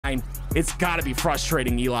line. It's got to be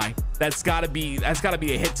frustrating, Eli. That's got to be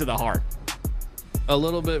a hit to the heart. A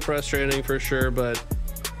little bit frustrating for sure, but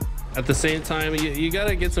at the same time, you got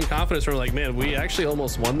to get some confidence from, like, man, we actually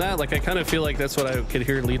almost won that. Like, I kind of feel like that's what I could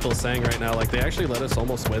hear Lethal saying right now. Like, they actually let us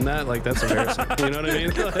almost win that. Like, that's embarrassing. You know what I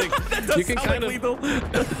mean? Like, you can kind of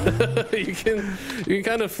you can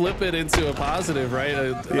kind of flip it into a positive,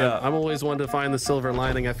 right? Yeah. I'm always one to find the silver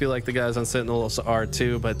lining. I feel like the guys on Sentinels are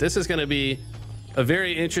too, but this is going to be a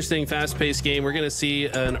very interesting, fast-paced game. We're going to see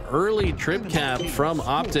an early trip cap from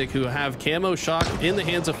OpTic, who have camo shock in the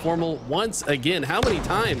hands of Formal once again. How many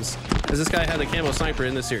times has this guy had a camo sniper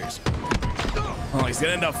in this series? Oh, he's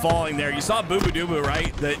gonna end up falling there. You saw Boo Boo Doo Boo,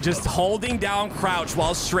 right? Just holding down crouch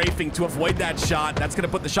while strafing to avoid that shot. That's gonna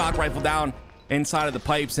put the shock rifle down inside of the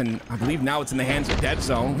pipes, and I believe now it's in the hands of Dead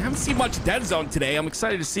Zone. We haven't seen much Dead Zone today. I'm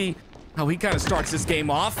excited to see how he kind of starts this game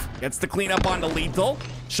off. Gets the cleanup onto Lethal.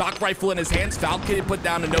 Shock rifle in his hands. Falcon put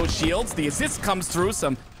down to no shields. The assist comes through.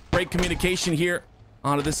 Some great communication here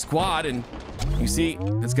onto the squad. And you see,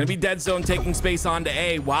 it's going to be Dead Zone taking space onto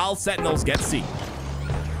A while Sentinels get C.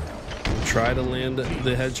 Try to land the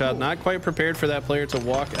headshot. Not quite prepared for that player to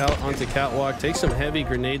walk out onto catwalk. Take some heavy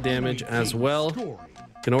grenade damage as well.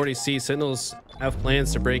 Can already see Sentinels have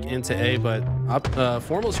plans to break into A, but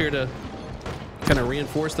Formal's here to kind of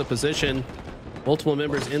reinforce the position. Multiple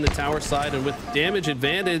members in the tower side, and with damage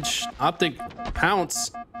advantage, OpTic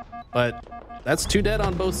pounce, but that's 2 dead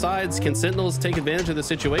on both sides. Can Sentinels take advantage of the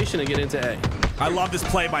situation and get into A? I love this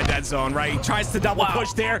play by Dead Zone, right? He tries to double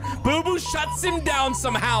push there. Boo Boo shuts him down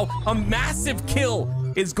somehow. A massive kill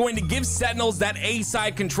is going to give Sentinels that A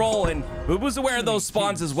side control, and Boo Boo's aware of those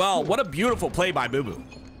spawns as well. What a beautiful play by Boo Boo.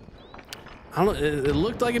 I don't know, it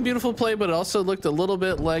looked like a beautiful play, but it also looked a little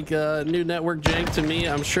bit like new network jank to me.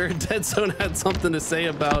 I'm sure Dead Zone had something to say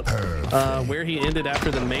about where he ended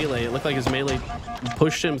after the melee. It looked like his melee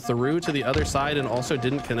pushed him through to the other side and also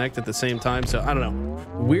didn't connect at the same time. So I don't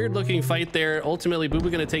know, weird looking fight there. Ultimately, Boo Boo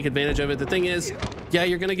gonna take advantage of it. The thing is, yeah,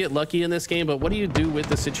 you're gonna get lucky in this game, but what do you do with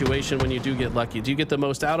the situation when you do get lucky? Do you get the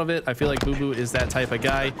most out of it? I feel like Boo Boo is that type of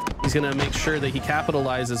guy. He's gonna make sure that he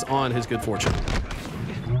capitalizes on his good fortune.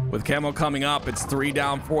 With camo coming up, it's 3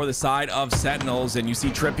 down for the side of Sentinels, and you see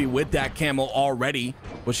Trippy with that camo already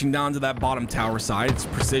pushing down to that bottom tower side. It's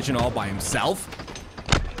precision all by himself.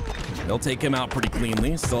 They'll take him out pretty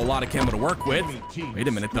cleanly. Still a lot of camo to work with. Wait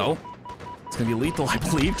a minute though, it's gonna be Lethal, I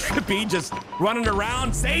believe. Trippy just running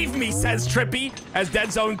around. Save me, says Trippy, as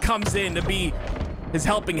Dead Zone comes in to be his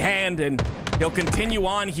helping hand, and he'll continue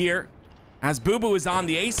on here as Boo Boo is on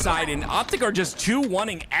the A side, and OpTic are just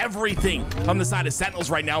 2-1ing everything from the side of Sentinels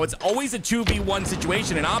right now. It's always a 2v1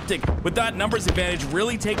 situation, and OpTic, with that numbers advantage,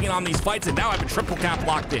 really taking on these fights, and now have a triple cap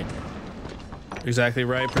locked in. Exactly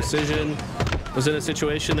right. Precision was in a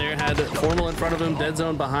situation there, had Formal in front of him, Dead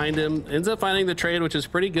Zone behind him, ends up finding the trade, which is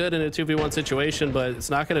pretty good in a 2v1 situation, but it's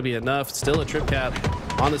not going to be enough. Still a trip cap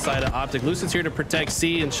on the side of OpTic. Lucid's here to protect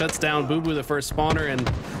C and shuts down Boo Boo, the first spawner, and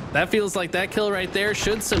that feels like that kill right there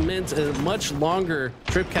should cement a much longer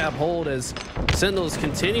trip cap hold as Sentinels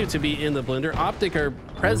continue to be in the blender. OpTic are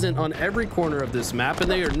present on every corner of this map, and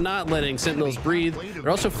they are not letting Sentinels breathe. They're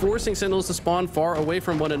also forcing Sentinels to spawn far away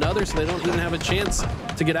from one another, so they don't even have a chance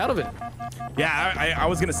to get out of it. Yeah, I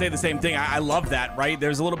was gonna say the same thing. I love that, right?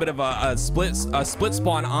 There's a little bit of a split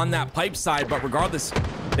spawn on that pipe side, but regardless,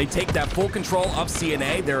 they take that full control of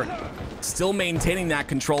CNA. They're still maintaining that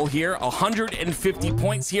control here. 150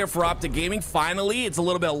 points here for OpTic Gaming. Finally, it's a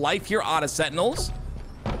little bit of life here out of Sentinels.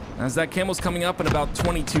 As that camo's coming up in about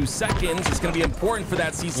 22 seconds, it's going to be important for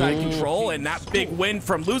that seaside control, and that big win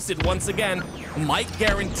from Lucid once again might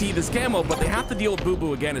guarantee this camo, but they have to deal with Boo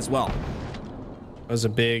Boo again as well. That was a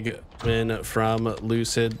big win from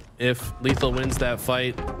Lucid. If Lethal wins that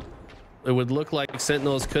fight, it would look like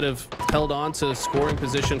Sentinels could have held on to scoring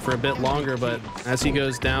position for a bit longer, but as he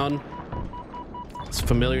goes down, it's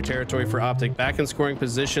familiar territory for OpTic. Back in scoring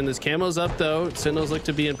position. This camo's up though. Sentinels look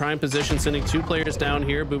to be in prime position, sending 2 players down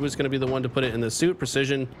here. Boo Boo's going to be the one to put it in the suit.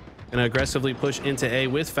 Precision and aggressively push into A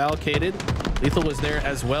with Falcated. Lethal was there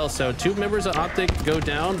as well. So 2 members of OpTic go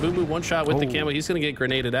down. Boo Boo one shot with the camo. He's going to get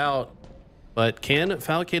grenaded out. But can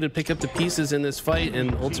Falcated pick up the pieces in this fight?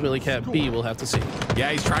 And ultimately Cat B will have to see.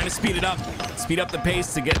 Yeah, he's trying to speed it up the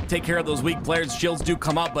pace to take care of those weak players. Shields do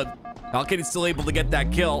come up, but Falcated's still able to get that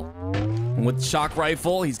kill. And with the shock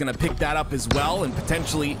rifle, he's going to pick that up as well, and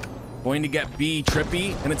potentially going to get B.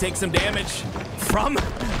 Trippy going to take some damage from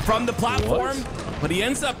the platform, but he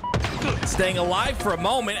ends up staying alive for a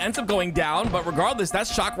moment, ends up going down, but regardless,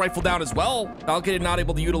 that's shock rifle down as well. Falcated not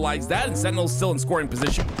able to utilize that, and Sentinel's still in scoring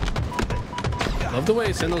position. Love the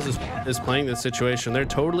way Sentinels is playing this situation. They're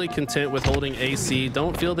totally content with holding AC.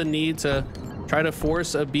 Don't feel the need to try to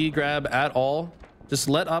force a B grab at all. Just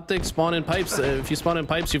let OpTic spawn in pipes. If you spawn in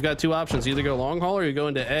pipes, you've got two options. You either go long haul or you go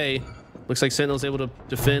into A. Looks like Sentinel's able to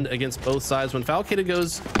defend against both sides. When Falcated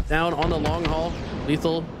goes down on the long haul,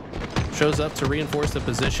 Lethal shows up to reinforce the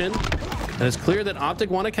position. And it's clear that OpTic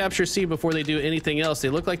want to capture C before they do anything else. They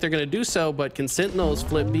look like they're going to do so, but can Sentinels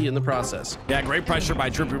flip B in the process? Yeah, great pressure by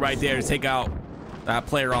Trippy right there to take out that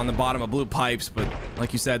player on the bottom of blue pipes. But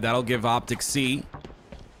like you said, that'll give OpTic C.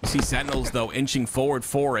 You see Sentinels, though, inching forward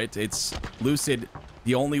for it. It's Lucid,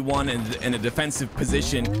 the only one in a defensive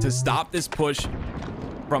position to stop this push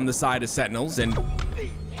from the side of Sentinels. And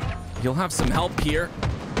you'll have some help here.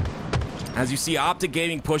 As you see OpTic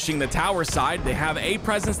Gaming pushing the tower side. They have A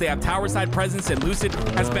presence, they have tower side presence, and Lucid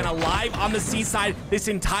has been alive on the C side this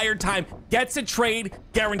entire time. Gets a trade,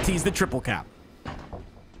 guarantees the triple cap.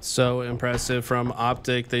 So impressive from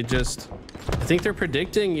OpTic. They just, I think they're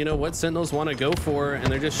predicting, you know, what Sentinels want to go for, and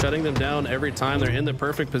they're just shutting them down every time. They're in the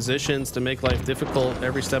perfect positions to make life difficult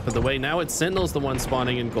every step of the way. Now it's Sentinels the one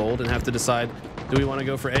spawning in gold and have to decide, do we want to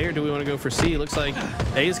go for A or do we want to go for C? Looks like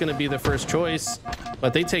A is going to be the first choice,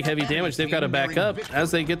 but they take heavy damage. They've got to back up. As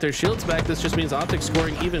they get their shields back, this just means OpTic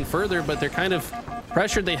scoring even further, but they're kind of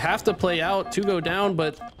pressured. They have to play out to go down,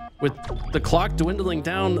 but with the clock dwindling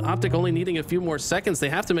down, OpTic only needing a few more seconds, they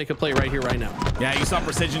have to make a play right here, right now. Yeah, you saw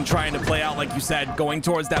Precision trying to play out, like you said, going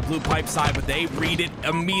towards that blue pipe side, but they read it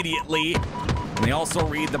immediately. And they also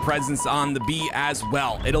read the presence on the B as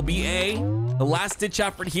well. It'll be A, the last ditch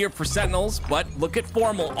effort here for Sentinels, but look at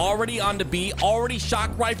Formal already on to B, already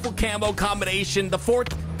shock rifle camo combination, the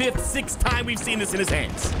 4th, 5th, 6th time we've seen this in his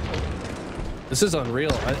hands. This is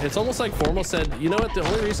unreal. It's almost like Formal said, you know what, the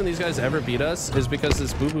only reason these guys ever beat us is because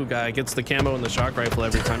this boo-boo guy gets the camo and the shock rifle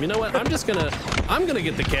every time. You know what, I'm gonna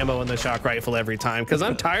get the camo and the shock rifle every time because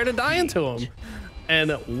I'm tired of dying to him.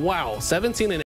 And wow, 17 and